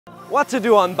What to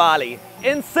do on Bali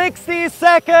in 60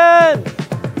 seconds!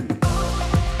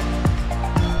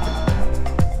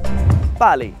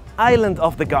 Bali, island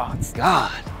of the gods.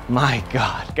 God, my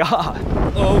God, God.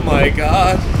 Oh my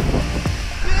God.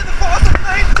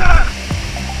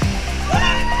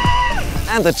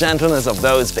 And the gentleness of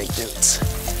those big dudes.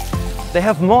 They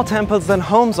have more temples than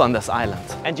homes on this island.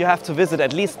 And you have to visit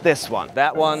at least this one,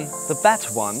 that one, the Bat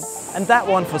one, and that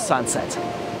one for sunset.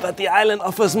 But the island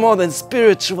offers more than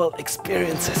spiritual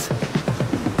experiences.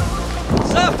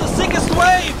 Surf the sickest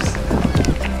waves!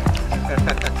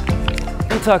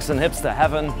 Detox in hipster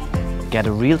heaven, get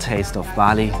a real taste of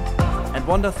Bali, and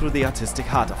wander through the artistic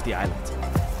heart of the island.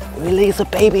 Release a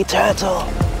baby turtle.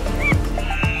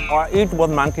 Or eat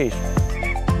with monkeys.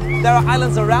 There are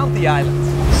islands around the island.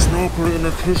 Snorkel in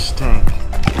a fish tank.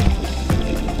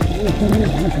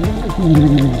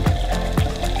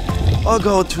 Or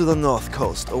go to the north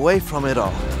coast, away from it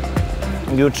all.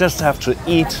 You just have to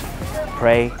eat,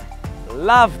 pray,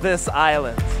 love this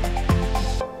island.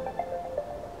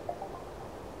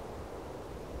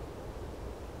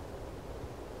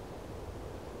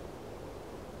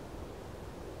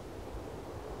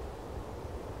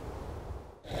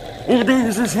 Oh, there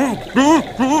is his head.